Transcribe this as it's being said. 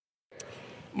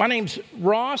My name's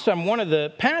Ross. I'm one of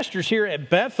the pastors here at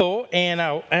Bethel, and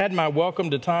I'll add my welcome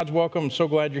to Todd's welcome. I'm so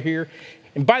glad you're here.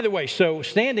 And by the way, so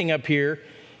standing up here,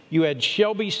 you had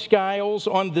Shelby Skiles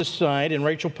on this side and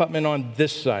Rachel Putman on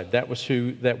this side. That was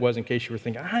who that was, in case you were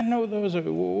thinking, I know those,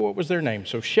 what was their name?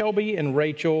 So Shelby and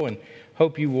Rachel, and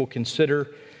hope you will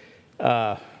consider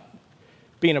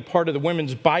being a part of the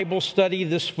women's Bible study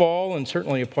this fall, and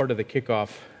certainly a part of the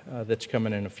kickoff that's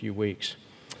coming in a few weeks.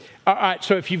 All right,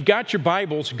 so if you've got your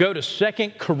Bibles, go to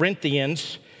 2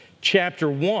 Corinthians chapter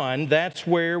 1. That's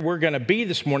where we're going to be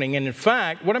this morning. And in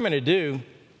fact, what I'm going to do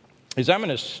is I'm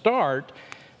going to start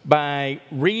by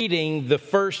reading the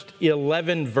first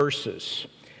 11 verses.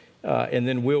 And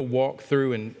then we'll walk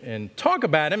through and talk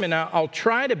about them. And I'm going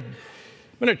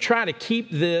to try to keep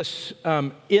this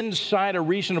inside a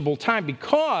reasonable time,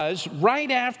 because right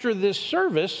after this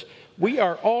service, we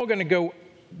are all going to go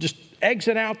just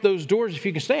exit out those doors. If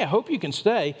you can stay, I hope you can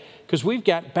stay, because we've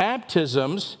got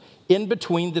baptisms in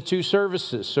between the two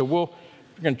services. So we're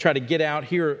going to try to get out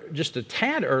here just a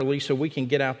tad early so we can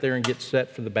get out there and get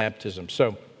set for the baptism.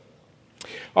 So,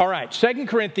 all right, 2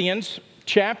 Corinthians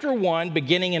chapter 1,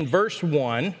 beginning in verse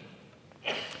 1,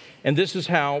 and this is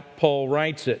how Paul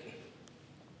writes it.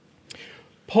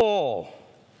 Paul,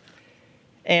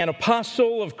 an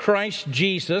apostle of Christ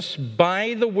Jesus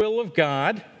by the will of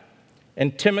God,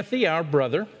 and Timothy, our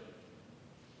brother,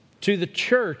 to the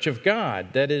church of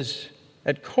God that is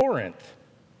at Corinth,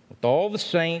 with all the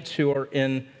saints who are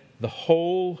in the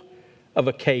whole of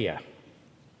Achaia.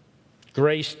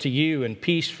 Grace to you and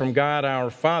peace from God our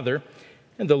Father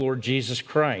and the Lord Jesus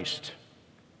Christ.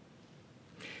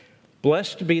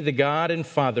 Blessed be the God and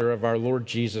Father of our Lord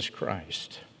Jesus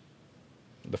Christ,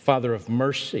 the Father of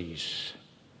mercies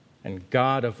and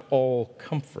God of all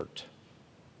comfort,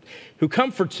 who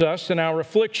comforts us in our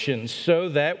afflictions, so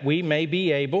that we may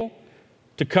be able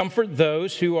to comfort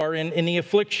those who are in any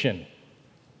affliction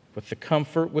with the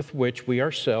comfort with which we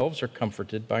ourselves are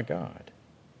comforted by God.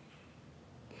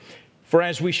 For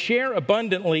as we share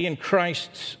abundantly in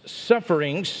Christ's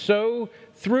sufferings, so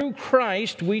through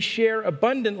Christ we share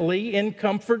abundantly in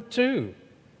comfort too.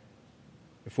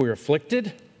 If we are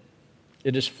afflicted,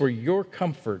 it is for your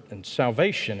comfort and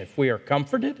salvation. If we are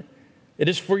comforted, it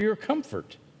is for your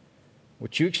comfort,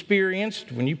 which you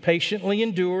experienced when you patiently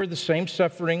endure the same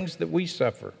sufferings that we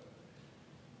suffer.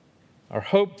 Our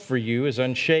hope for you is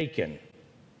unshaken,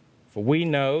 for we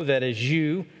know that as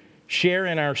you share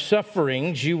in our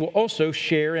sufferings, you will also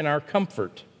share in our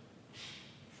comfort.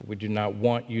 For we do not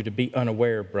want you to be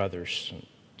unaware, brothers and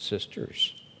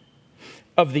sisters,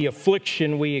 of the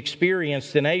affliction we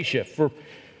experienced in Asia. For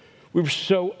we were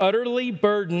so utterly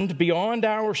burdened beyond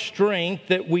our strength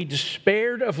that we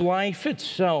despaired of life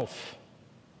itself.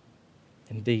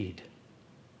 Indeed,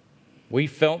 we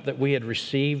felt that we had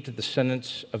received the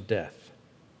sentence of death.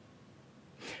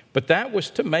 But that was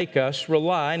to make us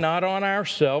rely not on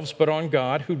ourselves, but on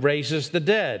God who raises the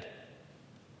dead.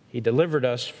 He delivered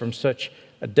us from such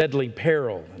a deadly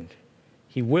peril, and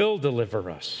He will deliver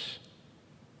us.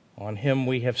 On Him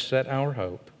we have set our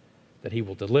hope that He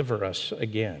will deliver us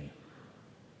again.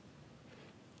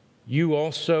 You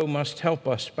also must help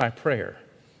us by prayer,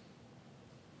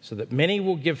 so that many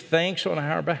will give thanks on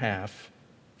our behalf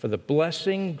for the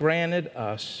blessing granted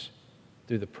us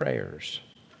through the prayers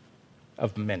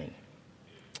of many.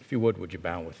 If you would you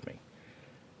bow with me?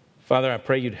 Father, I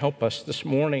pray you'd help us this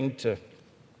morning to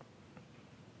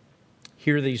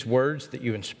hear these words that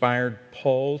you inspired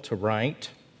Paul to write,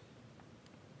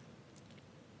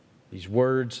 these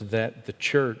words that the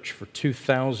church for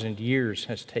 2,000 years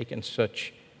has taken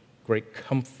such great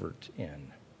comfort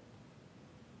in.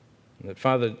 And that,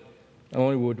 Father, not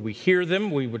only would we hear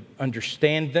them, we would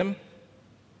understand them.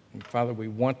 And Father, we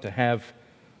want to have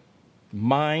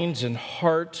minds and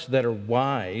hearts that are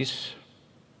wise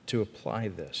to apply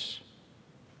this.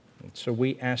 And so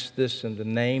we ask this in the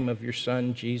name of your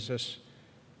Son, Jesus,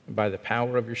 and by the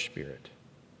power of your Spirit.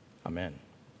 Amen.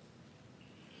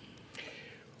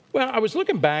 Well, I was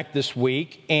looking back this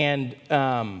week, and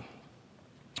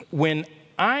when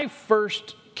I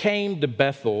first came to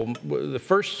Bethel, the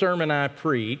first sermon I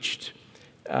preached,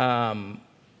 I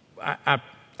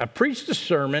preached a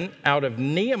sermon out of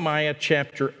Nehemiah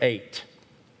chapter 8.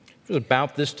 It was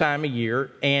about this time of year,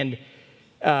 and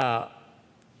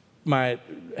my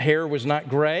hair was not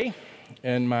gray,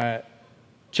 and my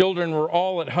children were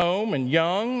all at home and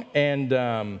young, and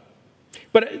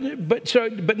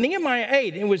but Nehemiah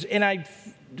 8, and I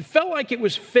felt like it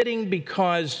was fitting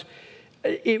because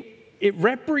it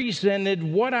represented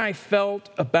what I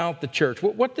felt about the church,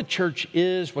 what the church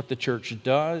is, what the church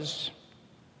does.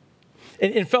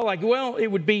 And felt like, well, it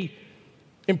would be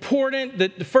important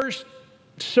that the first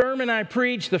sermon I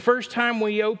preached, the first time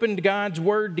we opened God's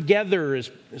Word together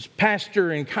as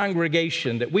pastor and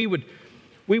congregation, that we would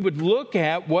look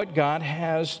at what God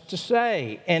has to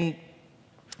say. And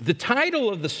the title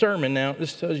of the sermon, now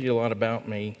this tells you a lot about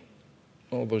me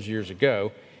all those years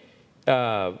ago,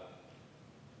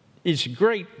 is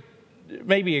great,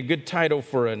 maybe a good title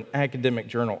for an academic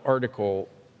journal article.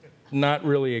 Not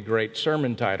really a great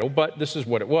sermon title, but this is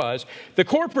what it was. The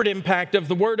corporate impact of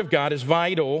the Word of God is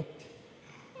vital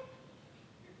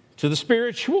to the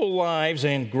spiritual lives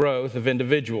and growth of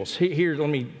individuals. Here,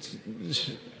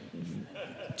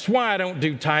 it's why I don't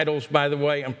do titles, by the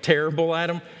way. I'm terrible at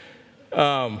them.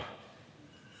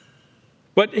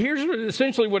 But here's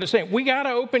essentially what it's saying. We got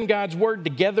to open God's Word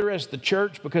together as the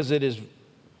church because it's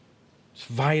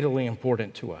vitally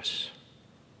important to us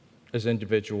as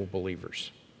individual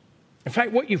believers. In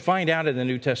fact, what you find out in the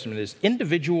New Testament is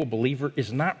individual believer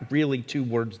is not really two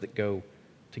words that go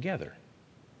together.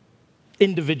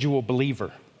 Individual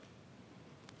believer.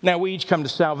 Now, we each come to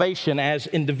salvation as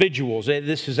individuals.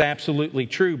 This is absolutely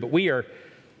true, but we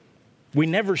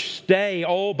never stay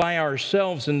all by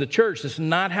ourselves in the church. This is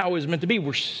not how it's meant to be.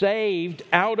 We're saved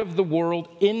out of the world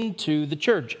into the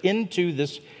church, into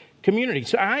this community.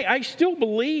 So I still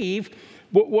believe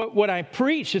what I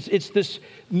preach. It's this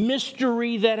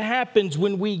mystery that happens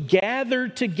when we gather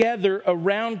together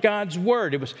around God's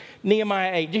Word. It was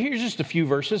Nehemiah 8. Here's just a few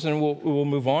verses, and we'll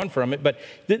move on from it. But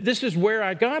this is where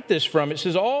I got this from. It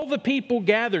says, all the people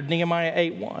gathered, Nehemiah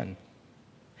 8:1.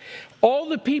 All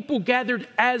the people gathered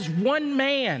as one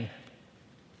man.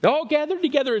 They all gathered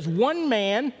together as one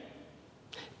man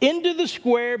into the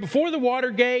square before the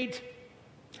water gate.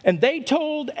 And they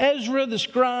told Ezra the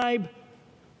scribe,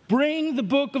 bring the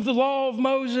book of the law of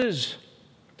Moses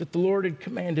that the Lord had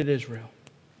commanded Israel.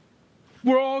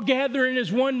 We're all gathering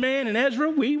as one man. And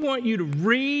Ezra, we want you to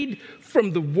read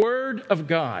from the Word of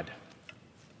God.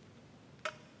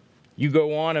 You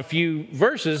go on a few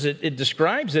verses, it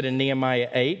describes it in Nehemiah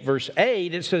 8, verse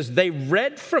 8. It says, they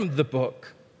read from the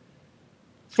book,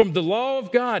 from the law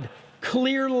of God,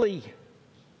 clearly.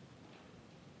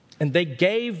 And they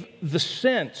gave the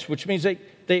sense, which means they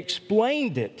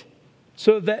explained it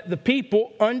so that the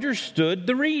people understood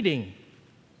the reading.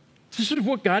 This is sort of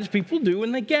what God's people do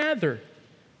when they gather.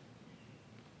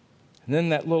 And then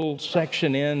that little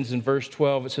section ends in verse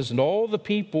 12. It says, and all the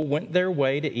people went their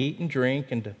way to eat and drink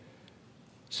and to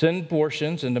send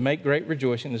portions and to make great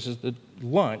rejoicing. This is the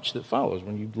lunch that follows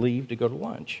when you leave to go to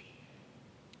lunch.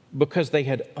 Because they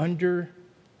had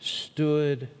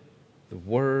understood the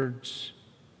words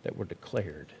that were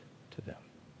declared to them.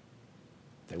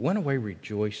 They went away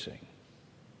rejoicing.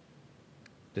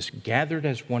 This gathered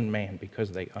as one man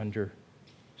because they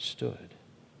understood.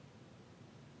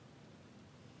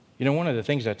 You know, one of the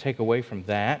things I take away from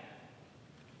that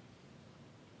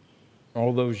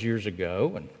all those years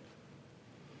ago, and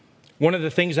one of the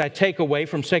things I take away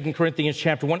from 2 Corinthians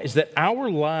chapter 1 is that our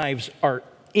lives are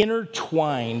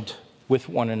intertwined with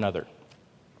one another.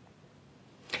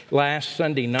 Last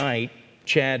Sunday night,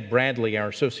 Chad Bradley, our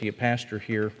associate pastor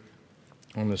here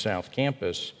on the South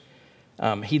Campus,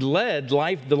 he led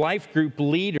the life group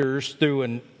leaders through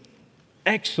an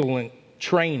excellent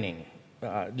training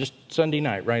just Sunday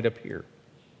night right up here.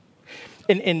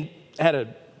 And had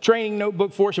a training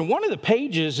notebook for us. And one of the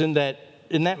pages in that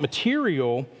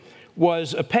material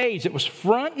was a page that was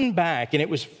front and back, and it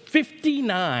was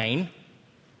 59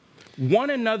 one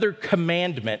another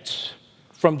commandments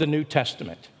from the New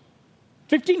Testament.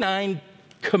 59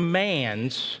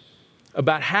 commands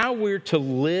about how we're to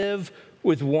live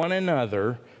with one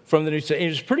another from the New Testament. It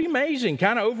was pretty amazing,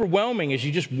 kind of overwhelming as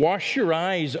you just wash your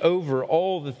eyes over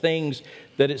all the things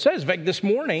that it says. In fact, this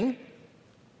morning,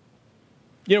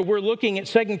 we're looking at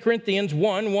 2 Corinthians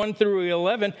 1 through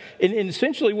 11, and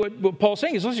essentially what Paul's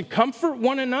saying is, listen, comfort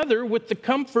one another with the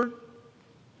comfort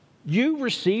you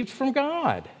received from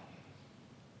God.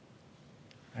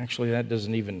 Actually, that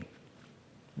doesn't even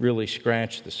really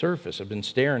scratch the surface. I've been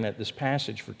staring at this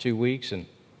passage for 2 weeks, and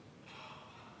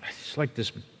it's like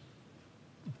this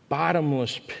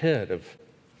bottomless pit of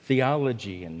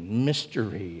theology and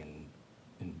mystery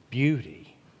and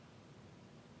beauty.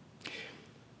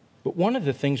 But one of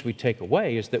the things we take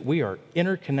away is that we are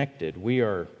interconnected. We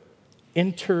are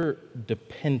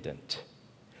interdependent.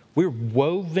 We're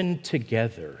woven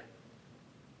together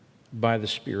by the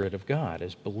Spirit of God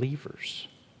as believers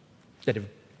that have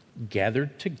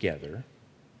gathered together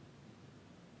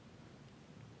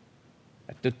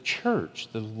at the church,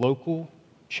 the local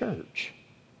church.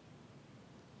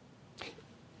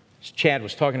 As Chad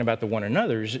was talking about the one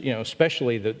another's,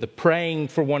 especially the praying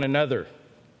for one another.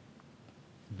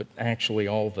 but actually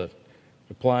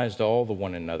applies to all the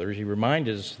one another's. He reminds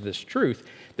us this truth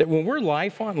that when we're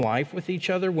life on life with each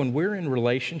other, when we're in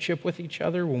relationship with each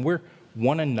other, when we're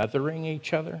one anothering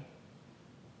each other,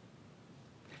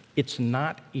 it's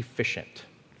not efficient.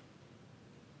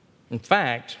 In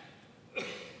fact,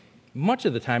 much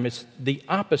of the time it's the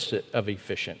opposite of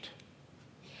efficient.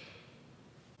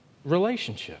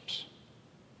 Relationships,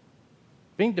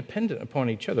 being dependent upon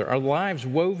each other, our lives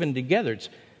woven together. It's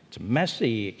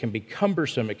messy, it can be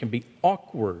cumbersome, it can be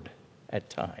awkward at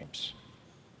times.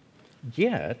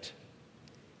 Yet,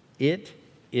 it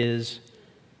is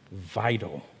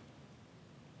vital.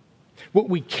 But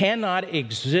we cannot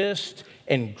exist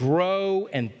and grow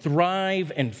and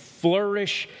thrive and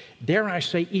flourish, dare I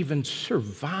say, even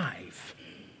survive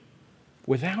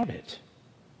without it.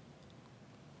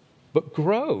 But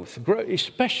growth,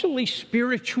 especially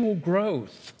spiritual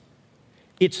growth,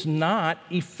 it's not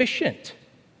efficient.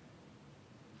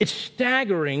 It's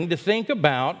staggering to think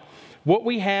about what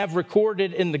we have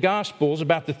recorded in the Gospels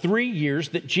about the 3 years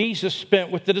that Jesus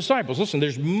spent with the disciples. Listen,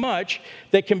 there's much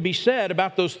that can be said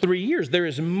about those 3 years. There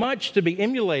is much to be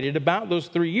emulated about those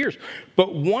 3 years.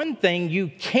 But one thing you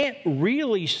can't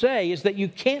really say is that you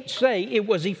can't say it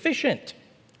was efficient.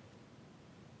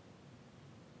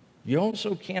 You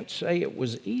also can't say it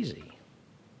was easy.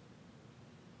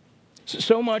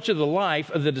 So much of the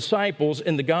life of the disciples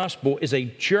in the gospel is a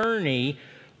journey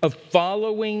of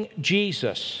following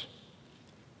Jesus.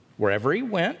 Wherever he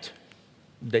went,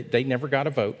 they never got a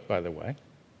vote, by the way.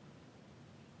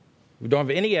 We don't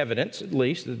have any evidence, at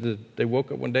least, that they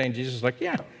woke up one day and Jesus was like,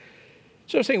 yeah.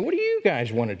 So I was saying, what do you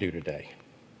guys want to do today?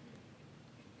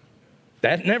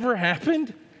 That never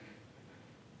happened.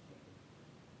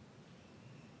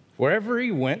 Wherever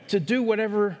he went to do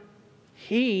whatever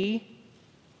he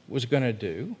was going to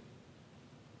do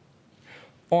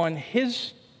on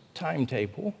his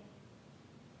timetable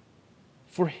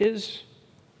for his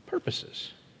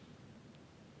purposes.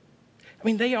 I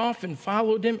mean, they often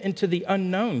followed him into the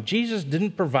unknown. Jesus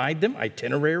didn't provide them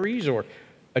itineraries or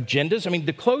agendas. I mean,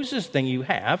 the closest thing you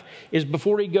have is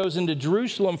before he goes into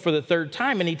Jerusalem for the third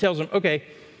time, and he tells them, okay,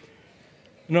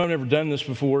 no, I've never done this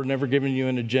before, never given you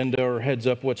an agenda or heads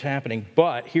up what's happening.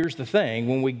 But here's the thing.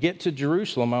 When we get to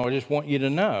Jerusalem, I just want you to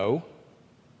know.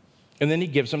 And then he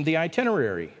gives them the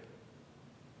itinerary.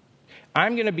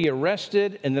 I'm going to be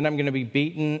arrested, and then I'm going to be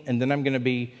beaten, and then I'm going to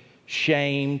be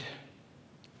shamed.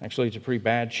 Actually, it's a pretty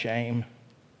bad shame.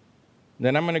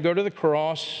 Then I'm going to go to the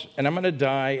cross, and I'm going to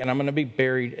die, and I'm going to be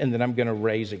buried, and then I'm going to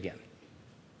rise again.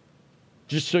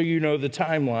 Just so you know the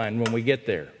timeline when we get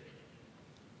there.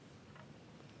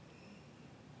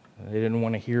 They didn't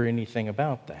want to hear anything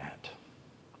about that.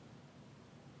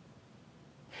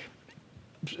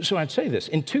 So I'd say this.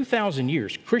 In 2,000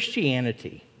 years,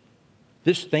 Christianity,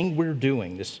 this thing we're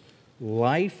doing, this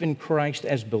life in Christ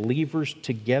as believers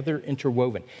together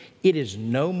interwoven, it is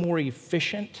no more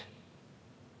efficient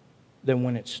than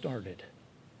when it started.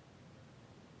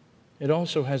 It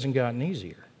also hasn't gotten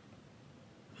easier.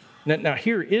 Now,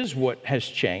 here is what has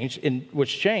changed, and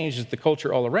what's changed is the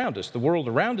culture all around us. The world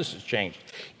around us has changed.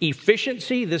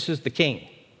 Efficiency, this is the king.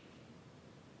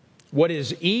 What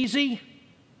is easy,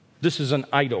 this is an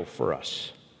idol for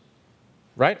us.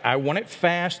 Right? I want it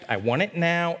fast. I want it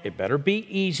now. It better be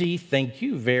easy. Thank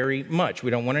you very much. We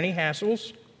don't want any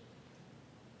hassles.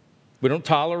 We don't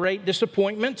tolerate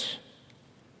disappointments.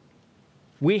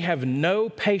 We have no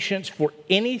patience for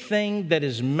anything that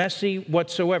is messy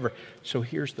whatsoever. So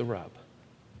here's the rub.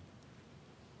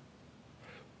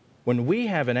 When we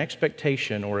have an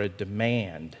expectation or a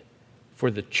demand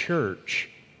for the church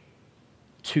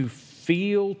to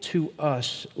feel to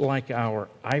us like our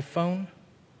iPhone,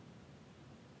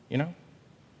 you know,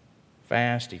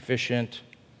 fast, efficient,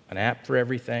 an app for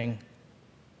everything,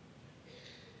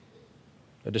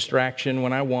 a distraction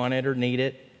when I want it or need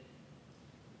it.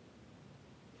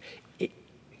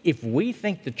 If we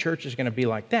think the church is going to be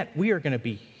like that, we are going to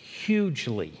be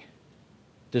hugely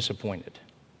disappointed.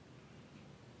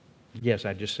 Yes,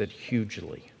 I just said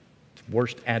hugely.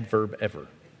 Worst adverb ever.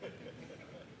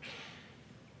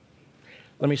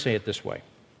 Let me say it this way.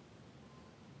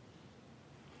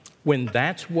 When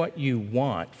that's what you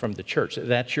want from the church,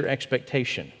 that's your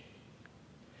expectation,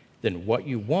 then what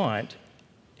you want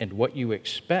and what you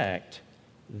expect,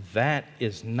 that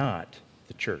is not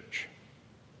the church.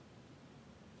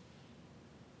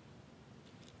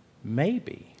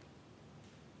 Maybe,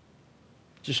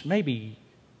 just maybe,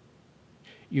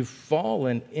 you've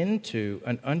fallen into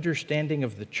an understanding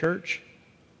of the church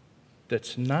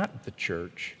that's not the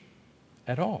church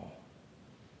at all.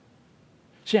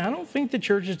 See, I don't think the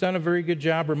church has done a very good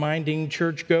job reminding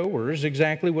churchgoers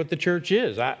exactly what the church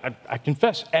is. I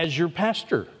confess, as your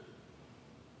pastor,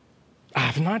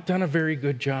 I've not done a very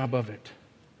good job of it.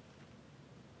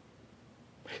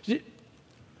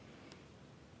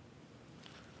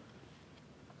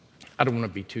 I don't want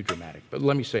to be too dramatic, but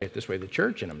let me say it this way. The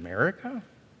church in America,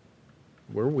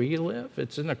 where we live,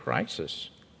 it's in a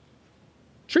crisis.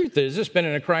 Truth is, it's been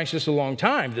in a crisis a long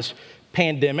time. This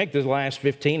pandemic, the last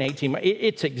 15, 18 months,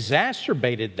 it's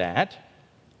exacerbated that.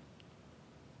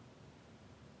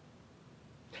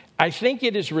 I think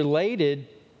it is related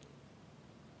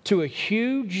to a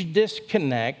huge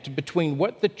disconnect between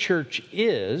what the church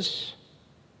is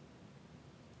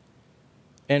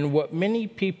and what many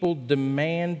people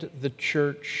demand the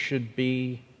church should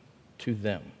be to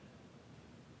them.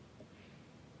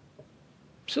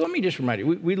 So let me just remind you,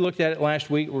 we looked at it last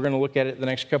week. We're going to look at it the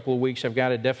next couple of weeks. I've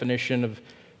got a definition of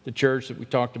the church that we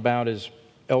talked about as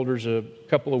elders a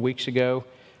couple of weeks ago.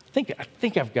 I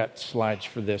think I've got slides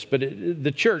for this, but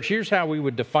the church, here's how we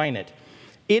would define it.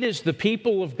 It is the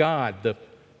people of God,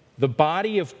 the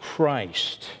body of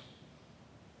Christ,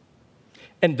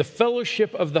 and the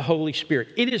fellowship of the Holy Spirit.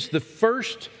 It is the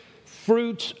first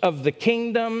fruits of the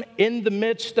kingdom in the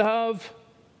midst of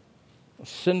a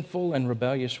sinful and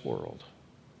rebellious world.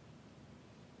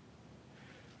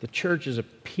 The church is a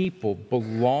people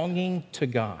belonging to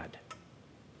God,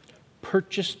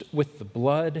 purchased with the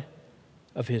blood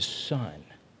of His Son.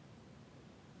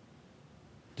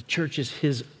 The church is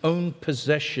His own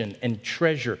possession and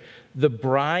treasure, the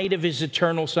bride of His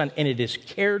eternal Son, and it is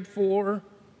cared for,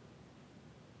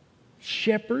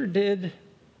 shepherded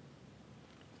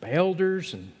by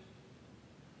elders and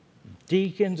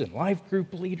deacons and life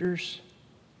group leaders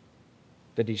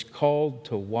that He's called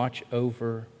to watch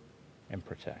over and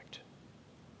protect.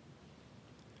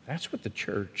 That's what the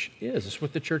church is. It's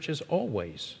what the church has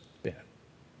always been.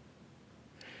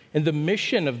 And the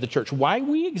mission of the church, why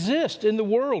we exist in the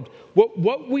world,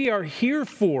 what we are here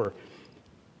for,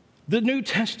 the New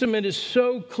Testament is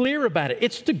so clear about it.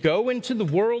 It's to go into the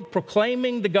world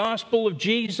proclaiming the gospel of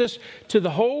Jesus to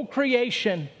the whole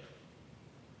creation,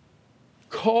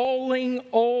 calling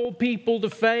all people to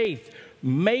faith,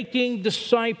 making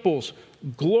disciples,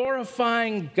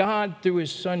 glorifying God through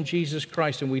His Son, Jesus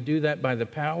Christ. And we do that by the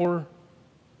power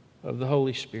of the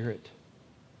Holy Spirit,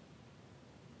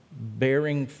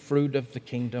 bearing fruit of the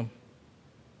kingdom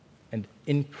and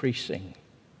increasing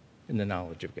in the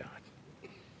knowledge of God.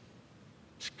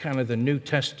 It's kind of the New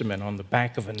Testament on the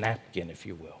back of a napkin, if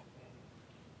you will.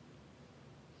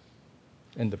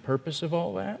 And the purpose of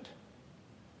all that,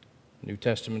 the New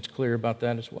Testament's clear about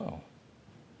that as well.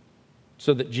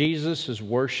 So that Jesus is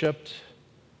worshiped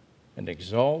and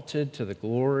exalted to the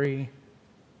glory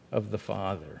of the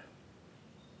Father,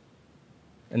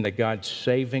 and that God's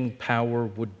saving power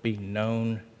would be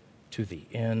known to the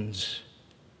ends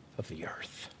of the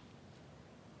earth.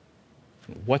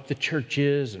 And what the church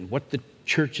is and what the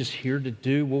church is here to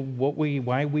do,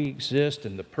 why we exist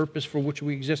and the purpose for which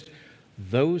we exist,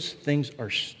 those things are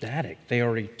static. They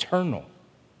are eternal.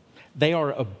 They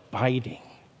are abiding.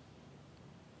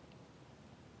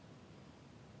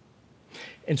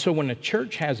 And so when a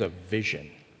church has a vision,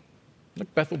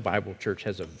 look, Bethel Bible Church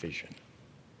has a vision.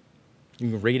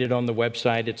 You can read it on the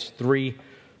website. It's 3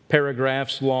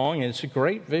 paragraphs long, and it's a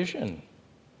great vision.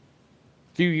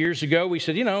 A few years ago, we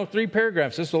said, 3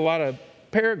 paragraphs, that's a lot of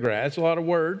paragraphs, a lot of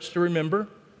words to remember.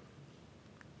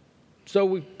 So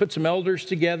we put some elders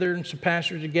together and some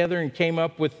pastors together and came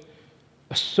up with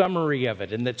a summary of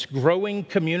it, and that's growing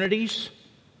communities,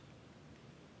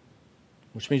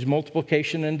 which means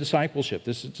multiplication and discipleship.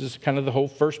 This is kind of the whole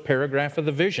first paragraph of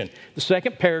the vision. The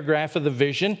second paragraph of the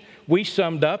vision we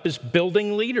summed up as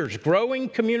building leaders, growing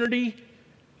community,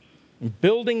 and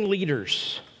building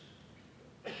leaders.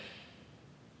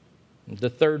 The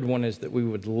third one is that we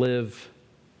would live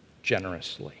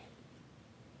generously.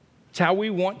 It's how we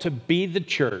want to be the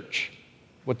church.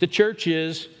 What the church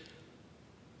is,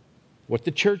 what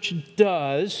the church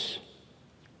does,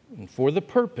 and for the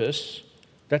purpose.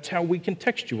 That's how we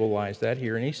contextualize that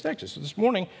here in East Texas. So this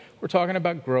morning, we're talking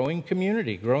about growing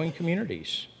community, growing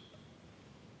communities.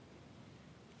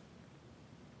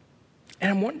 And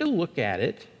I'm wanting to look at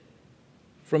it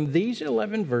from these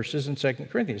 11 verses in 2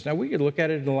 Corinthians. Now, we could look at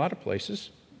it in a lot of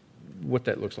places, what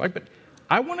that looks like, but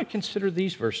I want to consider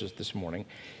these verses this morning.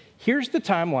 Here's the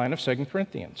timeline of 2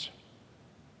 Corinthians.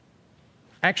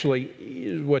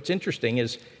 Actually, what's interesting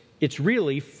is it's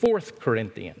really 4th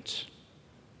Corinthians.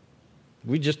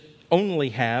 We just only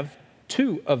have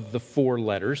 2 of the 4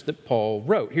 letters that Paul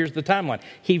wrote. Here's the timeline.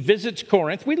 He visits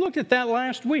Corinth. We looked at that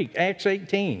last week, Acts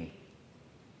 18.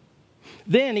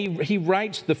 Then he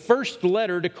writes the first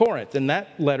letter to Corinth, and that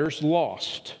letter's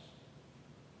lost.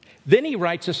 Then he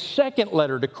writes a second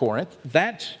letter to Corinth.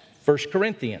 That's 1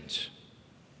 Corinthians.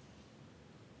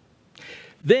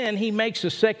 Then he makes a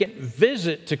second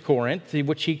visit to Corinth,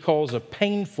 which he calls a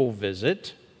painful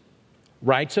visit.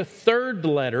 Writes a third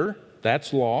letter.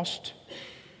 That's lost.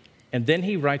 And then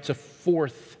he writes a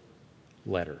fourth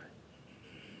letter.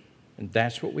 And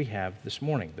that's what we have this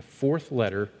morning, the fourth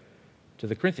letter to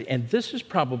the Corinthians. And this is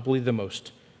probably the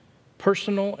most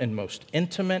personal and most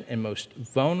intimate and most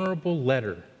vulnerable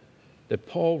letter that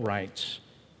Paul writes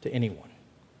to anyone.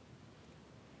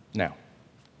 Now,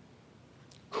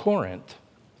 Corinth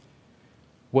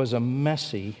was a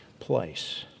messy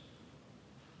place.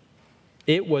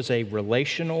 It was a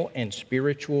relational and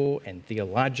spiritual and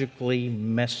theologically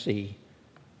messy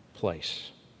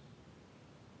place.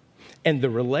 And the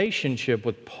relationship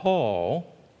with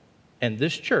Paul and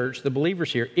this church, the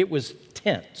believers here, it was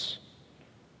tense.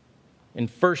 In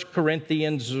 1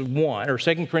 Corinthians 1, or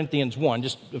 2 Corinthians 1,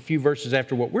 just a few verses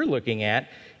after what we're looking at,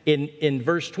 in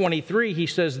verse 23, he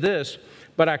says this,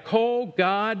 "But I call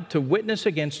God to witness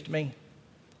against me.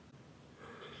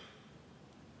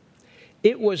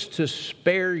 It was to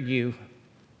spare you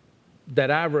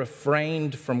that I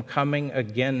refrained from coming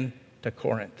again to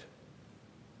Corinth."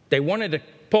 They wanted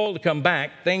Paul to come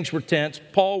back. Things were tense.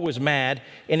 Paul was mad.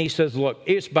 And he says, look,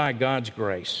 it's by God's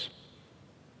grace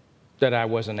that I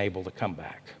wasn't able to come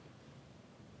back.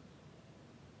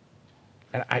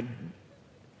 And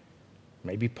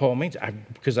maybe Paul means,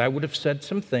 because I would have said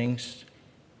some things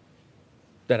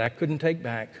that I couldn't take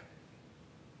back.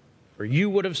 Or you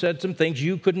would have said some things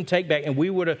you couldn't take back. And we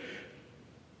would have,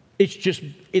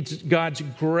 it's God's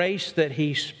grace that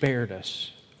he spared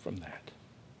us from that.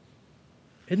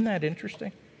 Isn't that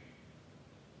interesting?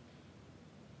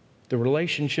 The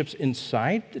relationships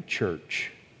inside the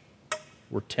church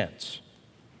were tense.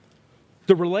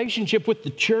 The relationship with the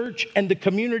church and the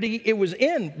community it was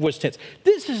in was tense.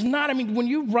 This is not, when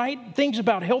you write things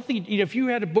about healthy, if you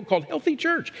had a book called Healthy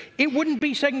Church, it wouldn't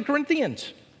be 2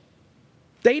 Corinthians.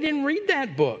 They didn't read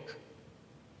that book.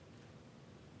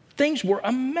 Things were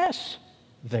a mess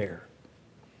there.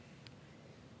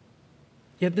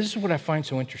 Yet this is what I find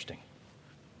so interesting.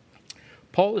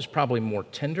 Paul is probably more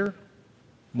tender,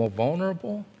 more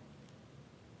vulnerable,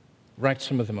 writes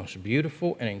some of the most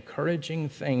beautiful and encouraging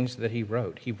things that he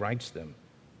wrote. He writes them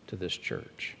to this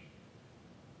church.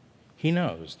 He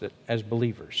knows that as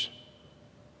believers,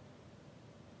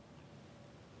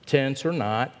 tense or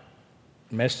not,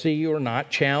 messy or not,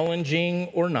 challenging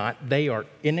or not, they are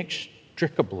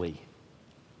inextricably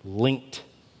linked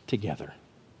together.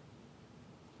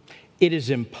 It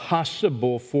is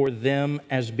impossible for them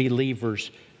as believers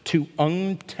to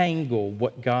untangle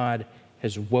what God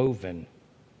has woven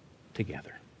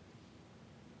together.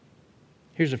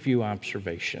 Here's a few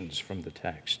observations from the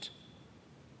text.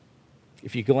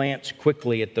 If you glance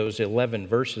quickly at those 11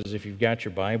 verses, if you've got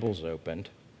your Bibles opened,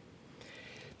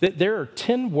 that there are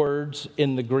 10 words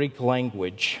in the Greek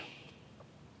language,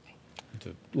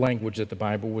 the language that the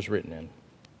Bible was written in,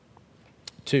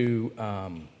 to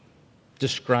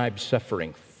describe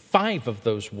suffering. 5 of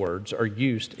those words are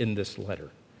used in this letter.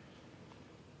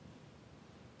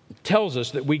 It tells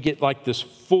us that we get like this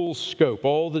full scope,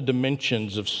 all the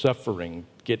dimensions of suffering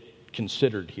get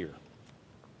considered here.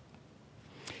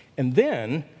 And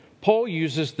then Paul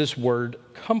uses this word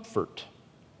comfort.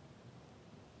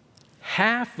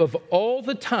 Half of all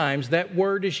the times that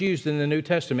word is used in the New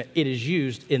Testament, it is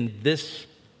used in this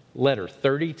letter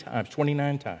 30 times,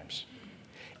 29 times.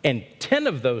 And 10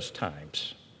 of those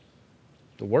times,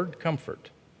 the word comfort,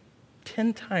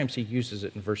 10 times he uses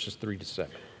it in verses 3 to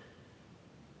 7.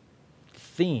 The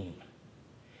theme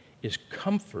is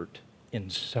comfort in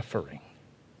suffering.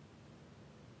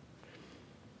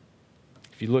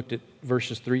 If you looked at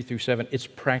verses 3 through 7, it's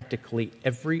practically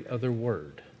every other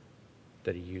word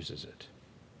that he uses it.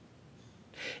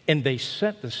 And they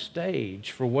set the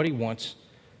stage for what he wants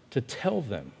to tell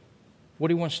them, what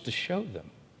he wants to show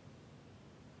them.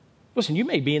 Listen, you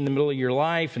may be in the middle of your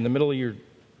life, in the middle of your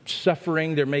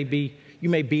suffering. You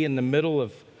may be in the middle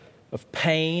of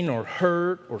pain or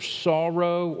hurt or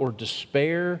sorrow or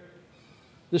despair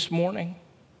this morning.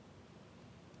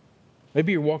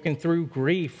 Maybe you're walking through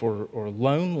grief or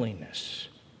loneliness.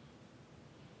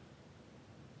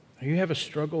 You have a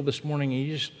struggle this morning and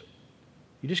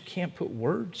you just can't put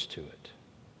words to it.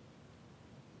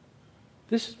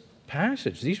 This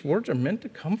passage, these words are meant to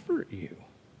comfort you.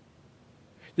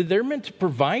 They're meant to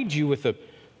provide you with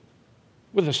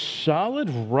a solid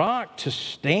rock to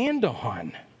stand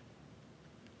on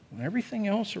when everything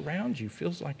else around you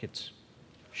feels like it's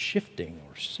shifting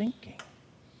or sinking.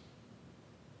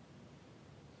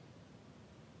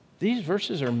 These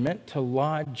verses are meant to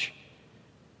lodge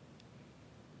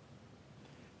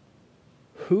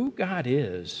who God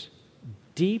is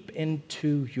deep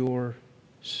into your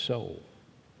soul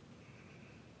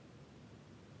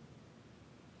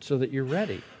so that you're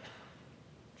ready.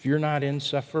 If you're not in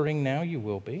suffering now, you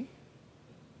will be.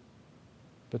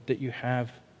 But that you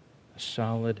have a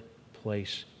solid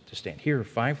place to stand. Here are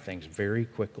 5 things very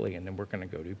quickly, and then we're going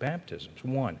to go to baptisms.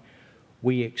 1,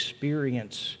 we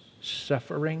experience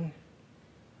suffering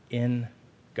in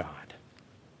God.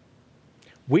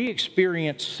 We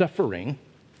experience suffering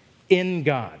in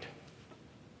God.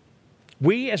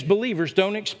 We as believers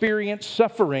don't experience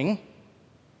suffering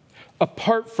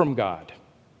apart from God.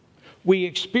 We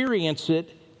experience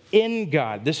it in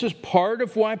God. This is part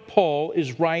of why Paul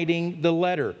is writing the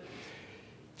letter.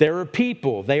 There are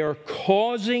people, they are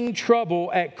causing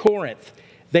trouble at Corinth.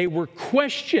 They were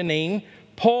questioning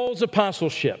Paul's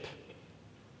apostleship.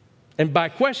 And by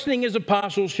questioning his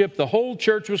apostleship, the whole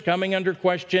church was coming under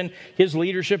question, his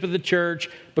leadership of the church,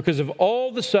 because of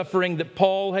all the suffering that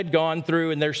Paul had gone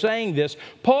through. And they're saying this,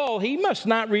 Paul, he must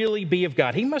not really be of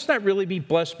God. He must not really be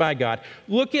blessed by God.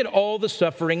 Look at all the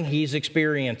suffering he's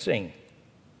experiencing.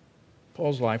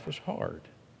 Paul's life was hard.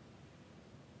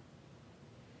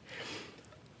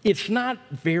 It's not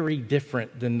very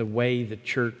different than the way the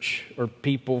church or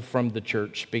people from the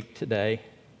church speak today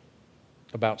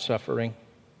about suffering.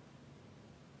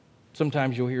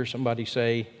 Sometimes you'll hear somebody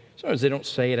say, sometimes they don't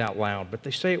say it out loud, but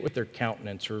they say it with their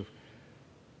countenance or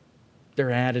their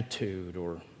attitude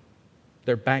or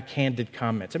their backhanded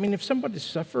comments. I mean, if somebody's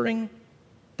suffering,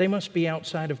 they must be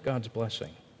outside of God's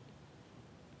blessing.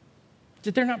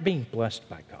 They're not being blessed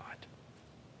by God.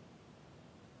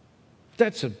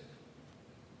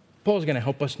 Paul's going to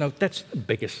help us know that's the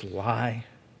biggest lie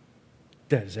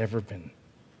that has ever been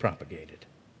propagated.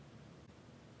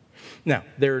 Now,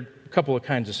 there are a couple of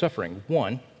kinds of suffering.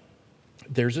 One,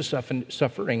 there's a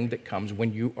suffering that comes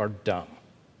when you are dumb.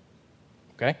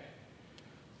 Okay?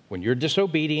 When you're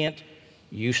disobedient,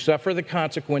 you suffer the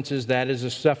consequences. That is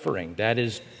a suffering. That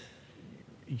is,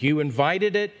 you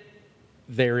invited it.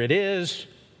 There it is.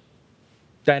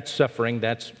 That's suffering.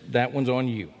 That one's on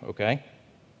you, okay?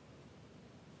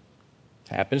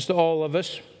 Happens to all of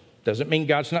us. Doesn't mean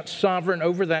God's not sovereign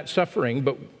over that suffering,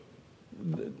 but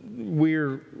we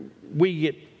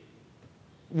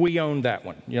own that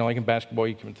one. You know, like in basketball,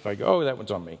 you come to the fight, go, oh, that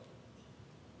one's on me.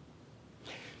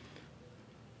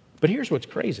 But here's what's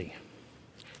crazy.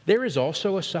 There is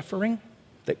also a suffering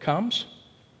that comes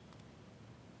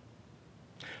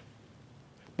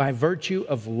by virtue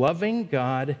of loving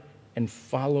God and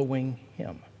following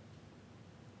Him.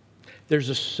 There's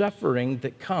a suffering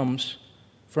that comes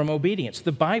from obedience.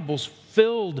 The Bible's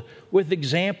filled with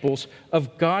examples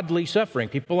of godly suffering.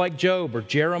 People like Job or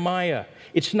Jeremiah.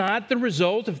 It's not the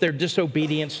result of their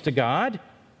disobedience to God.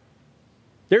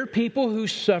 There are people who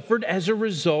suffered as a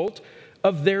result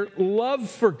of their love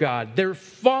for God, their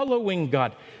following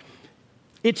God.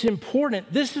 It's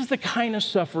important. This is the kind of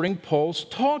suffering Paul's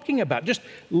talking about. Just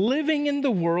living in the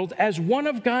world as one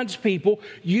of God's people,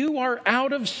 you are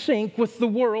out of sync with the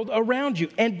world around you.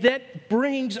 And that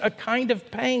brings a kind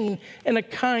of pain and a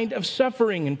kind of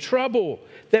suffering and trouble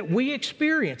that we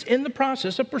experience in the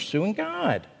process of pursuing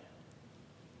God.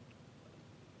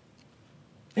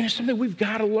 And it's something we've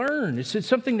got to learn. It's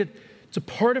something it's a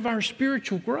part of our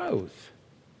spiritual growth.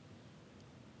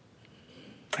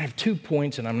 I have 2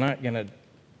 points, and I'm not going to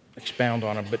expound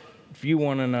on them, but if you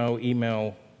want to know,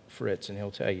 email Fritz and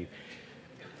he'll tell you.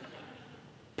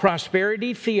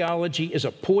 Prosperity theology is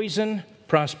a poison.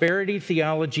 Prosperity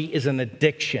theology is an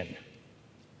addiction.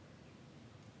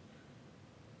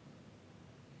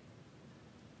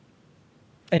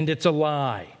 And it's a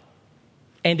lie.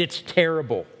 And it's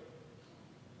terrible.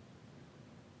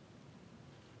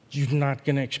 You're not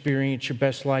going to experience your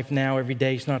best life now. Every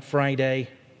day is not Friday.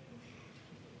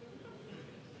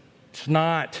 It's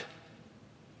not.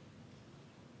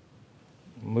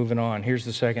 Moving on. Here's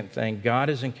the second thing. God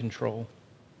is in control.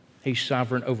 He's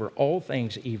sovereign over all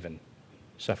things, even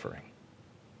suffering.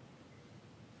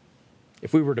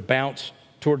 If we were to bounce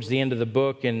towards the end of the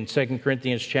book in 2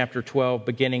 Corinthians chapter 12,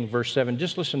 beginning verse 7,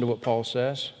 just listen to what Paul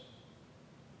says.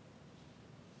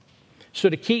 So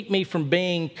to keep me from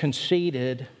being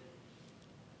conceited,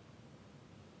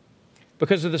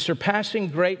 because of the surpassing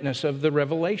greatness of the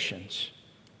revelations.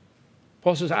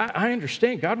 Paul says, I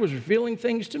understand. God was revealing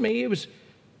things to me. It was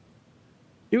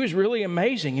really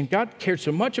amazing. And God cared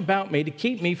so much about me to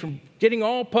keep me from getting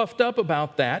all puffed up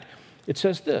about that. It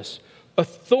says this, a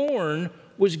thorn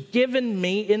was given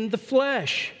me in the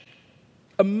flesh.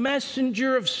 a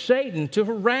messenger of Satan to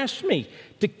harass me,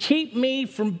 to keep me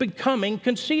from becoming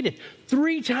conceited.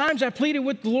 3 times I pleaded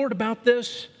with the Lord about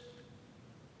this,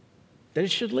 that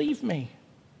it should leave me.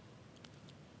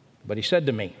 But he said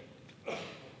to me,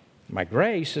 my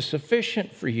grace is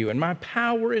sufficient for you, and my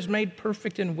power is made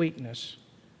perfect in weakness.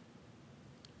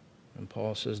 And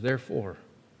Paul says, therefore,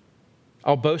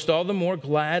 I'll boast all the more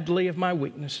gladly of my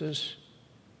weaknesses,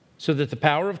 so that the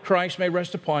power of Christ may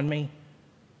rest upon me.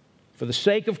 For the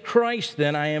sake of Christ,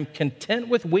 then, I am content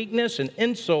with weakness and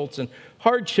insults and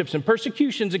hardships and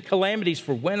persecutions and calamities,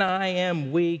 for when I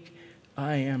am weak,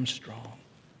 I am strong.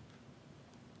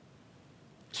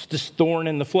 It's this thorn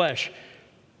in the flesh.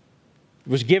 It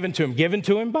was given to him. Given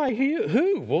to him by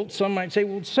who? Well, some might say,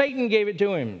 well, Satan gave it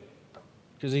to him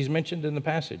because he's mentioned in the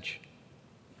passage.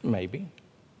 Maybe.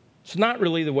 It's not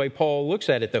really the way Paul looks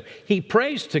at it, though. He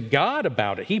prays to God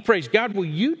about it. He prays, God, will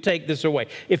you take this away?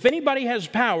 If anybody has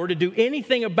power to do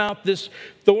anything about this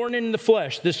thorn in the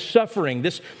flesh, this suffering,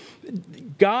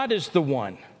 God is the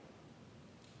one.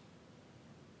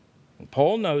 And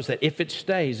Paul knows that if it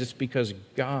stays, it's because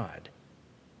God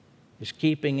is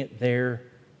keeping it there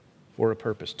for a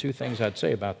purpose. 2 things I'd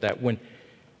say about that.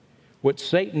 What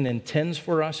Satan intends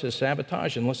for us is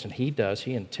sabotage, and listen, he does.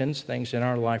 He intends things in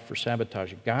our life for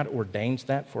sabotage. God ordains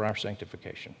that for our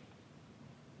sanctification.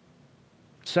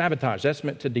 Sabotage, that's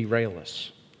meant to derail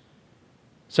us.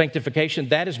 Sanctification,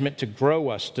 that is meant to grow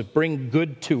us, to bring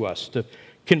good to us, to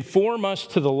conform us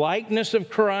to the likeness of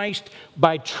Christ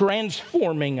by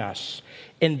transforming us.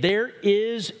 And there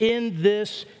is in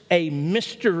this a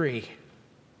mystery.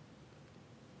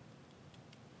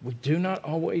 We do not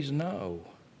always know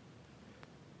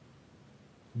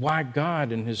why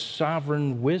God in his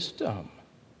sovereign wisdom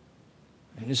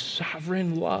and his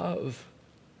sovereign love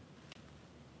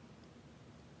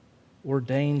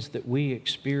ordains that we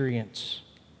experience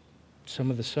some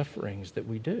of the sufferings that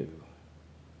we do.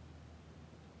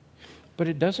 But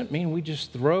it doesn't mean we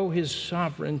just throw his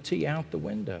sovereignty out the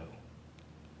window.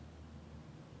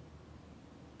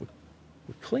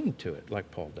 We cling to it like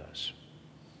Paul does.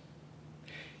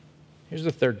 Here's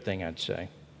the third thing I'd say.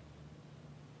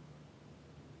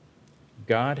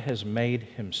 God has made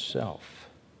himself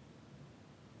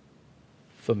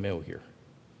familiar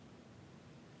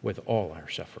with all our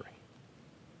suffering.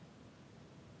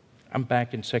 I'm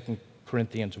back in 2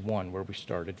 Corinthians 1 where we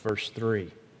started, verse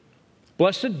 3.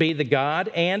 Blessed be the God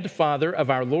and Father of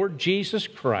our Lord Jesus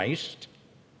Christ,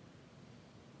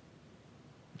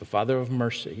 the Father of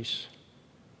mercies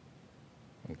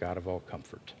and God of all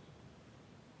comfort.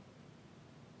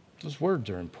 Those words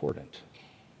are important.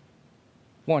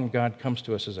 One, God comes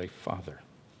to us as a father.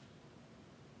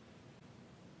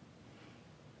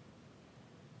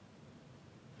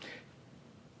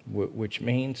 Which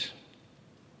means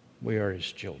we are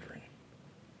his children.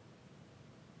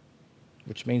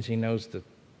 Which means he knows the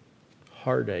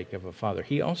heartache of a father.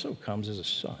 He also comes as a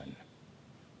son,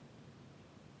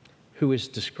 who is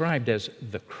described as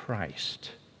the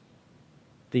Christ,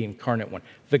 the incarnate one.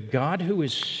 The God who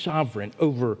is sovereign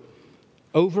over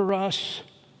us.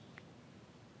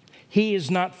 He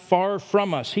is not far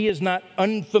from us. He is not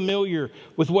unfamiliar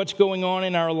with what's going on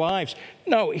in our lives.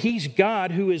 No, he's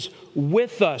God who is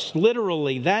with us,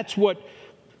 literally. That's what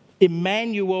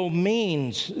Emmanuel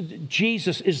means.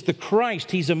 Jesus is the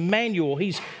Christ. He's Emmanuel.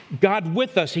 He's God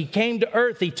with us. He came to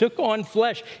earth. He took on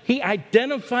flesh. He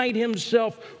identified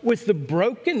himself with the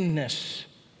brokenness,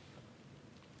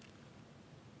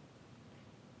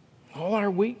 all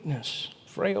our weakness,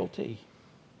 frailty.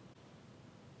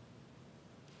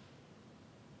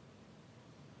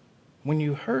 When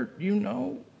you hurt, you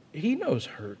know, he knows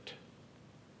hurt.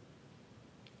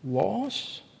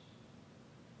 Loss,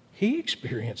 he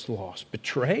experienced loss.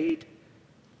 Betrayed,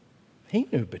 he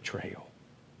knew betrayal.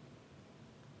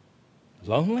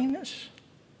 Loneliness,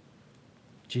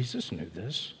 Jesus knew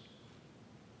this.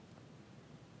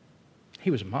 He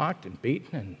was mocked and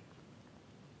beaten and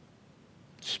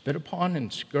spit upon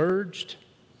and scourged.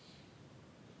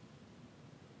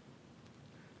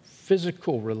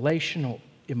 Physical, relational,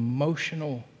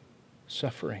 emotional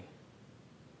suffering,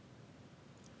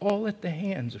 all at the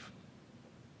hands of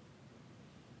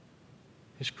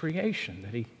his creation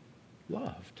that he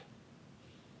loved.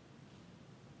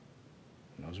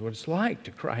 He knows what it's like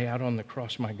to cry out on the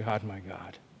cross, my God,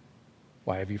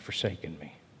 why have you forsaken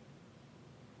me?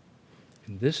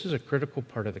 And this is a critical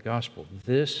part of the gospel.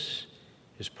 This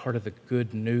is part of the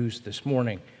good news this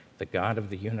morning. The God of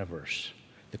the universe,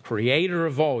 the creator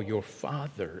of all, your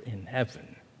Father in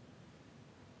heaven,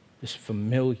 is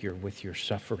familiar with your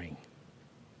suffering.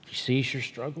 He sees your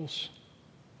struggles,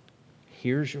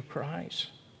 hears your cries,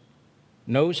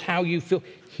 knows how you feel.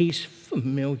 He's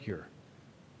familiar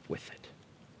with it.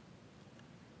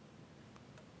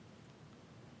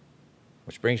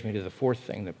 Which brings me to the fourth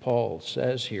thing that Paul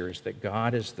says here is that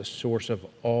God is the source of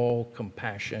all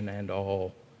compassion and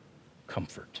all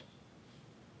comfort.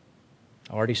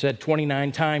 I already said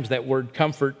 29 times that word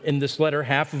comfort in this letter,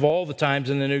 half of all the times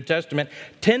in the New Testament,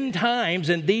 10 times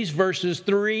in these verses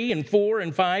 3 and 4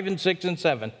 and 5 and 6 and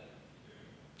 7.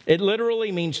 It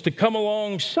literally means to come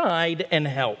alongside and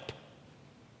help.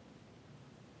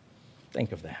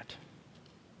 Think of that.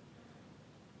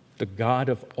 The God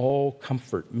of all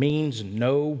comfort means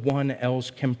no one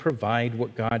else can provide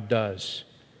what God does.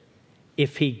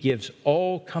 If He gives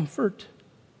all comfort,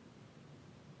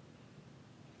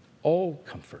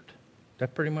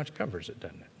 that pretty much covers it,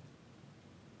 doesn't it?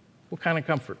 What kind of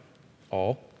comfort?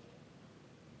 All.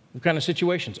 What kind of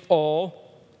situations?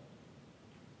 All.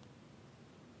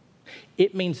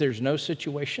 It means there's no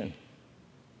situation,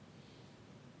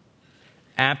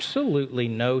 absolutely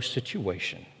no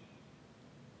situation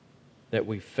that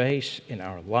we face in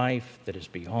our life that is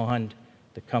beyond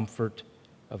the comfort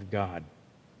of God.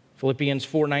 Philippians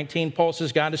 4:19, Paul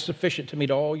says, God is sufficient to meet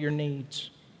all your needs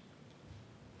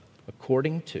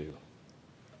according to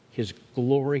His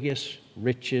glorious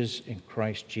riches in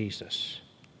Christ Jesus.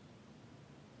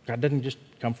 God doesn't just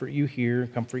comfort you here,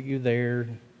 comfort you there,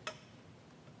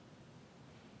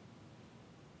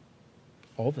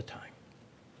 all the time,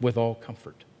 with all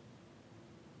comfort.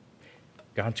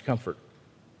 God's comfort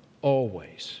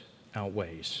always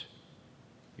outweighs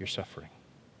your suffering.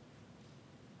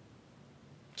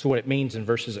 So what it means in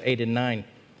verses 8 and 9,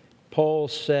 Paul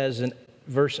says in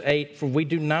verse 8, for we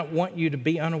do not want you to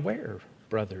be unaware,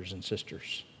 brothers and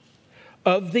sisters,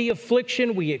 of the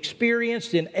affliction we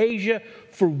experienced in Asia,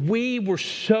 for we were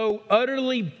so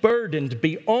utterly burdened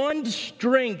beyond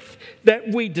strength that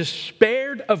we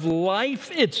despaired of life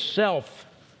itself.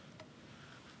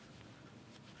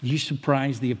 Are you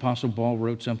surprised the Apostle Paul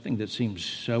wrote something that seems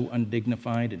so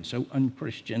undignified and so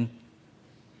unchristian?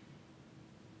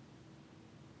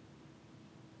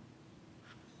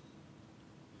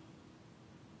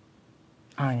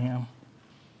 I am.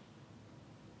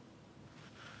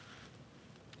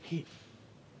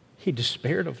 He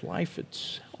despaired of life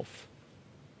itself.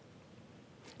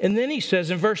 And then he says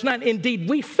in verse 9, indeed,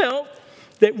 we felt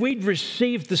that we'd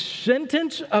received the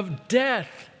sentence of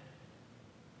death.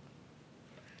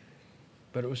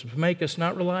 But it was to make us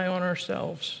not rely on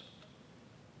ourselves,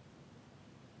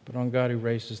 but on God who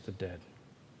raises the dead.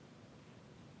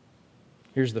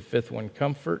 Here's the fifth one.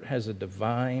 Comfort has a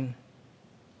divine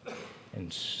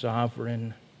and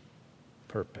sovereign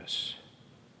purpose.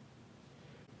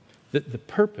 The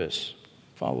purpose,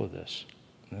 follow this,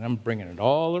 and I'm bringing it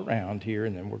all around here,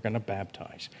 and then we're going to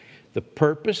baptize. The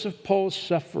purpose of Paul's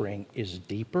suffering is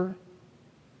deeper.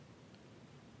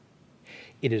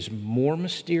 It is more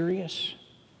mysterious.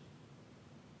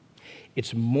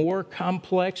 It's more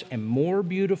complex and more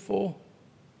beautiful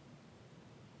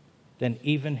than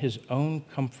even his own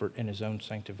comfort and his own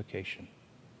sanctification.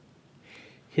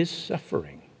 His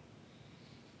suffering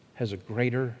has a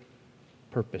greater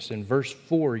purpose. In verse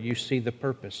 4, you see the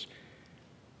purpose.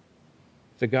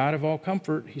 The God of all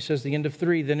comfort, he says the end of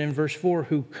 3, then in verse 4,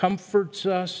 who comforts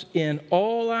us in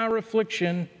all our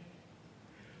affliction,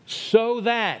 so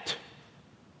that,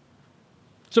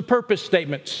 it's a purpose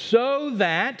statement, so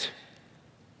that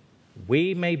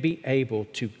we may be able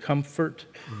to comfort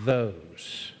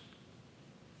those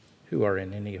who are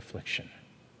in any affliction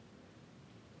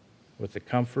with the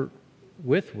comfort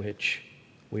with which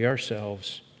we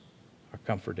ourselves are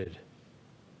comforted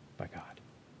by God.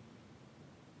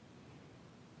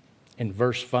 In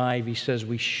verse 5, he says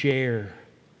we share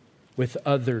with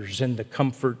others in the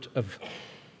comfort of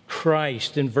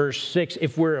Christ. In verse 6,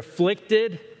 if we're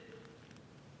afflicted,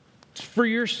 it's for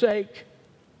your sake.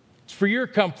 It's for your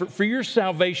comfort, for your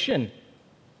salvation.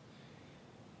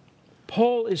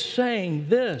 Paul is saying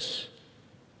this,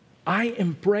 I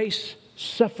embrace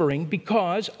suffering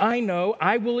because I know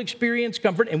I will experience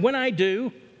comfort, and when I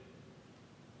do,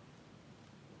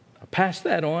 I'll pass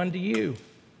that on to you.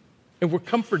 And we're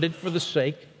comforted for the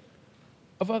sake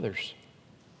of others.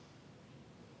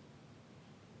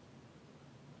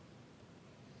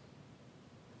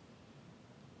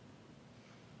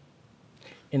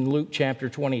 In Luke chapter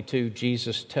 22,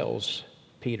 Jesus tells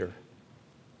Peter,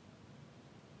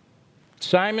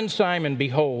 Simon, Simon,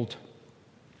 behold,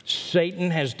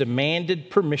 Satan has demanded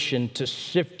permission to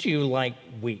sift you like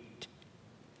wheat.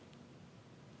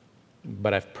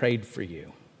 But I've prayed for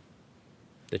you,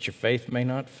 that your faith may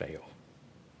not fail.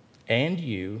 And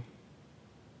you,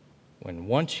 when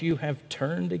once you have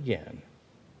turned again,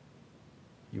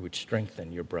 you would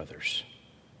strengthen your brothers.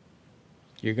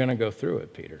 You're going to go through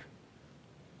it, Peter.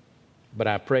 But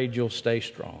I prayed you'll stay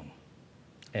strong.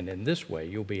 And in this way,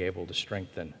 you'll be able to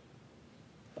strengthen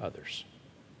others.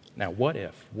 Now, what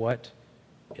if? What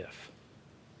if?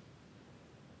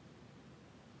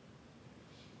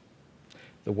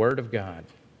 The Word of God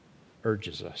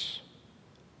urges us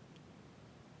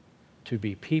to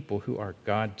be people who are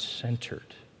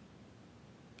God-centered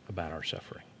about our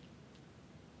suffering.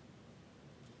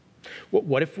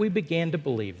 What if we began to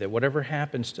believe that whatever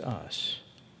happens to us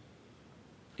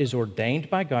is ordained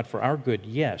by God for our good?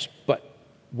 Yes, but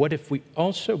what if we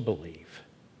also believe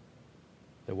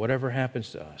that whatever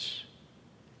happens to us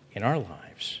in our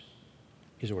lives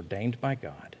is ordained by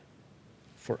God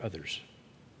for others'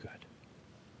 good?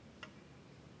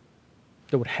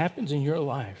 That what happens in your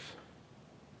life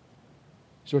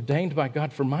is ordained by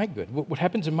God for my good. What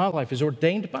happens in my life is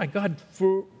ordained by God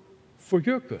for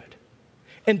your good.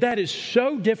 And that is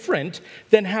so different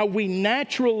than how we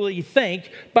naturally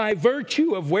think by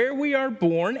virtue of where we are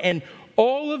born and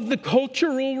all of the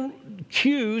cultural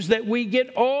cues that we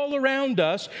get all around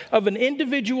us of an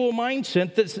individual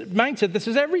mindset that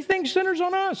says everything centers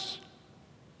on us.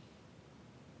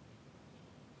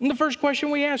 And the first question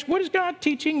we ask, what is God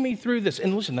teaching me through this?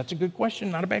 And listen, that's a good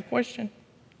question, not a bad question.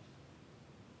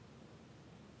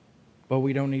 But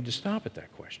we don't need to stop at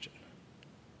that question.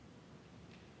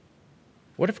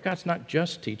 What if God's not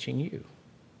just teaching you?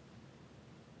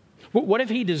 What if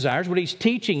He desires what He's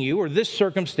teaching you, or this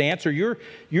circumstance, or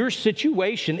your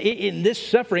situation in this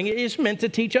suffering is meant to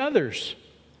teach others?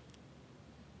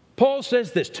 Paul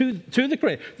says this to the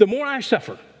Corinthians: the more I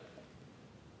suffer,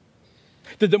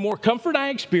 the more comfort I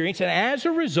experience, and as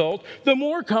a result, the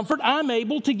more comfort I'm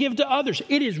able to give to others.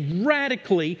 It is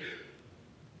radically,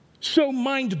 so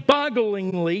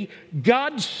mind-bogglingly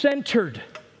God-centered.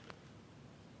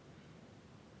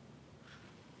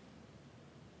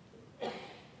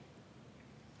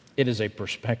 It is a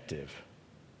perspective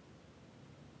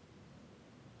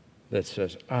that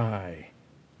says, I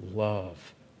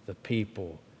love the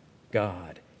people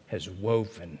God has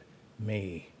woven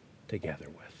me together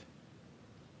with.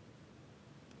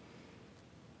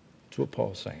 That's what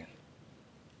Paul's saying.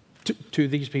 To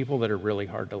these people that are really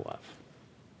hard to love.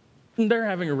 And they're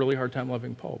having a really hard time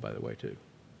loving Paul, by the way, too.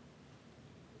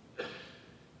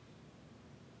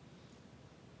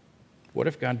 What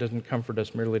if God doesn't comfort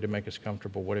us merely to make us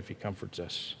comfortable? What if He comforts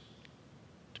us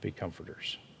to be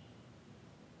comforters?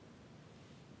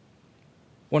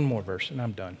 One more verse, and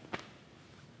I'm done.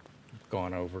 I've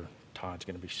gone over. Todd's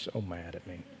going to be so mad at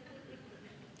me.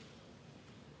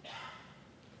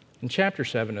 In chapter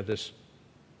 7 of this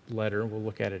letter, we'll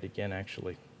look at it again,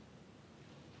 actually.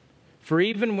 For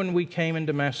even when we came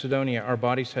into Macedonia, our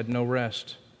bodies had no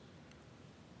rest.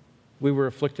 We were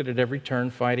afflicted at every turn,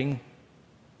 fighting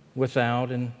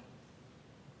without, and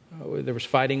there was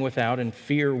fighting without and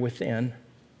fear within.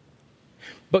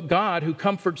 But God, who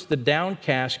comforts the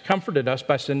downcast, comforted us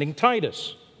by sending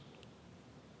Titus.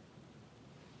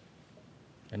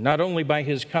 And not only by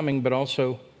his coming, but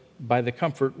also by the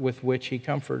comfort with which he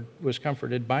was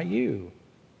comforted by you.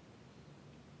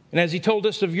 And as he told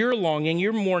us of your longing,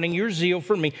 your mourning, your zeal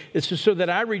for me, it's just so that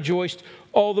I rejoiced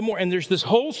all the more. And there's this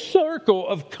whole circle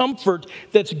of comfort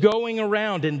that's going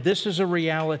around, and this is a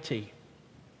reality.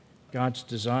 God's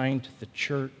designed the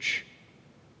church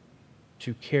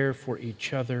to care for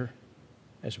each other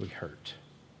as we hurt.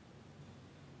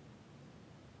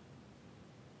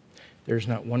 There's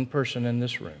not one person in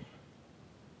this room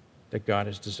that God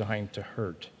has designed to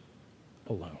hurt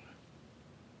alone.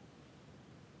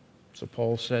 So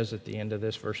Paul says at the end of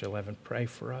this, verse 11, pray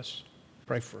for us.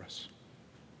 Pray for us.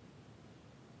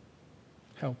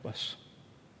 Help us.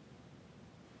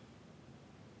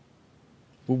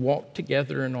 We walk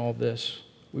together in all this.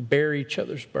 We bear each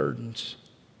other's burdens.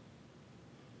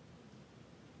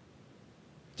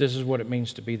 This is what it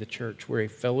means to be the church. We're a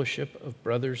fellowship of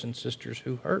brothers and sisters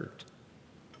who hurt.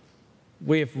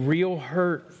 We have real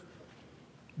hurt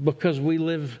because we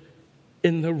live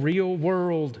in the real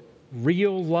world,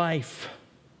 real life.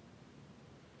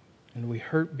 And we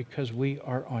hurt because we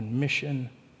are on mission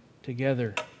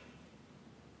together.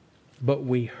 But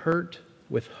we hurt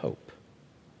with hope.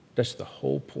 That's the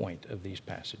whole point of these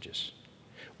passages.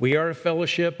 We are a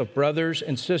fellowship of brothers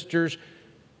and sisters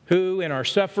who, in our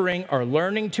suffering, are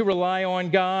learning to rely on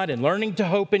God and learning to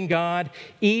hope in God,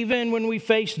 even when we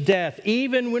face death,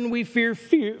 even when we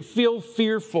feel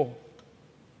fearful.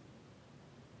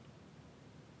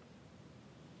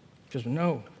 Because we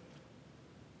know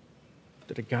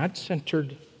that a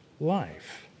God-centered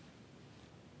life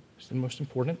is the most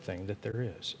important thing that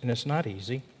there is. And it's not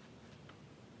easy.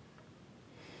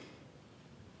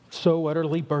 so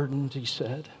utterly burdened, he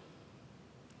said.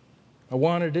 I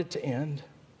wanted it to end.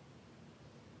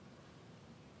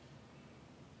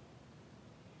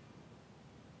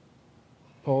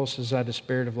 Paul says, I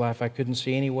despaired of life. I couldn't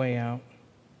see any way out.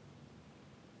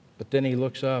 But then he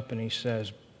looks up and he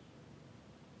says,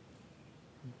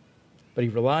 but he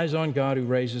relies on God who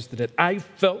raises the dead. I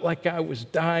felt like I was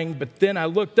dying, but then I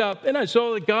looked up and I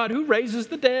saw the God who raises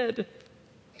the dead.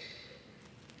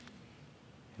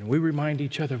 And we remind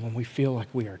each other when we feel like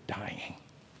we are dying.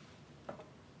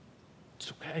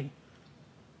 It's okay.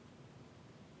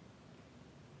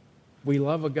 We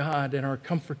love a God and are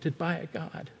comforted by a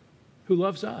God who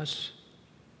loves us.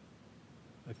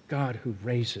 A God who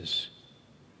raises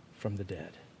from the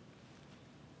dead.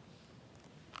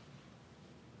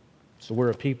 So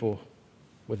we're a people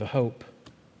with a hope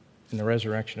in the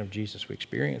resurrection of Jesus. We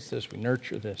experience this. We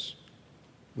nurture this.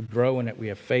 We grow in it. We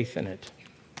have faith in it.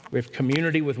 We have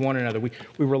community with one another. We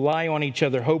rely on each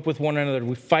other, hope with one another.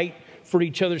 We fight for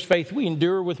each other's faith. We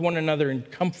endure with one another and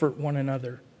comfort one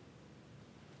another.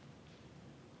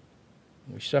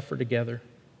 We suffer together.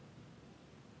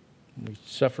 We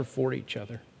suffer for each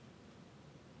other.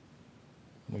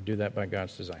 We do that by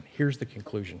God's design. Here's the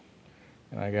conclusion.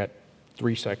 And I got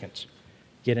 3 seconds.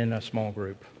 Get in a small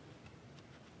group.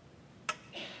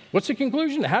 What's the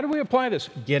conclusion? How do we apply this?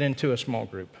 Get into a small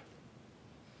group.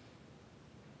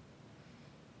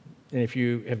 And if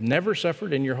you have never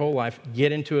suffered in your whole life,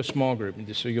 get into a small group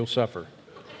so you'll suffer.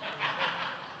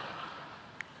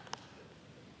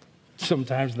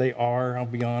 Sometimes they are, I'll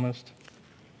be honest.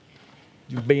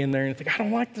 You be in there and think, I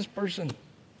don't like this person.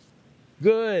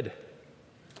 Good.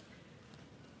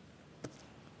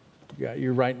 Yeah,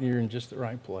 you're in just the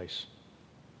right place.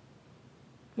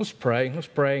 Let's pray. Let's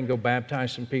pray and go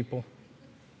baptize some people.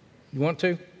 You want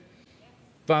to?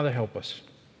 Father, help us.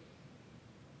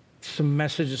 Some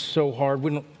message is so hard.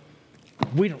 We go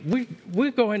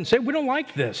ahead and say we don't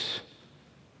like this.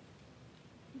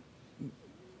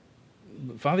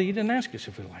 But Father, you didn't ask us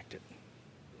if we liked it.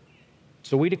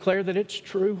 So we declare that it's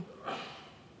true.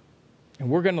 And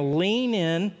we're going to lean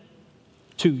in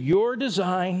to your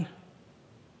design.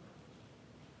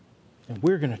 And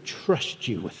we're going to trust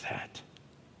you with that.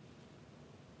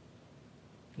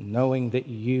 Knowing that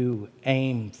you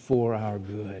aim for our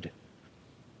good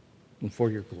and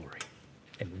for your glory.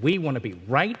 And we want to be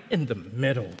right in the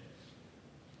middle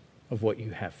of what you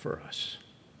have for us.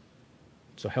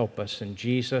 So help us in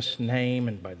Jesus' name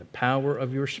and by the power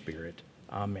of your Spirit.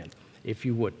 Amen. If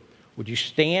you would you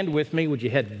stand with me? Would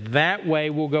you head that way?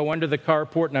 We'll go under the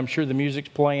carport, and I'm sure the music's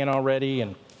playing already.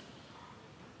 And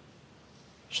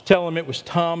just tell him it was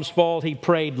Tom's fault. He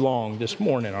prayed long this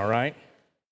morning, all right?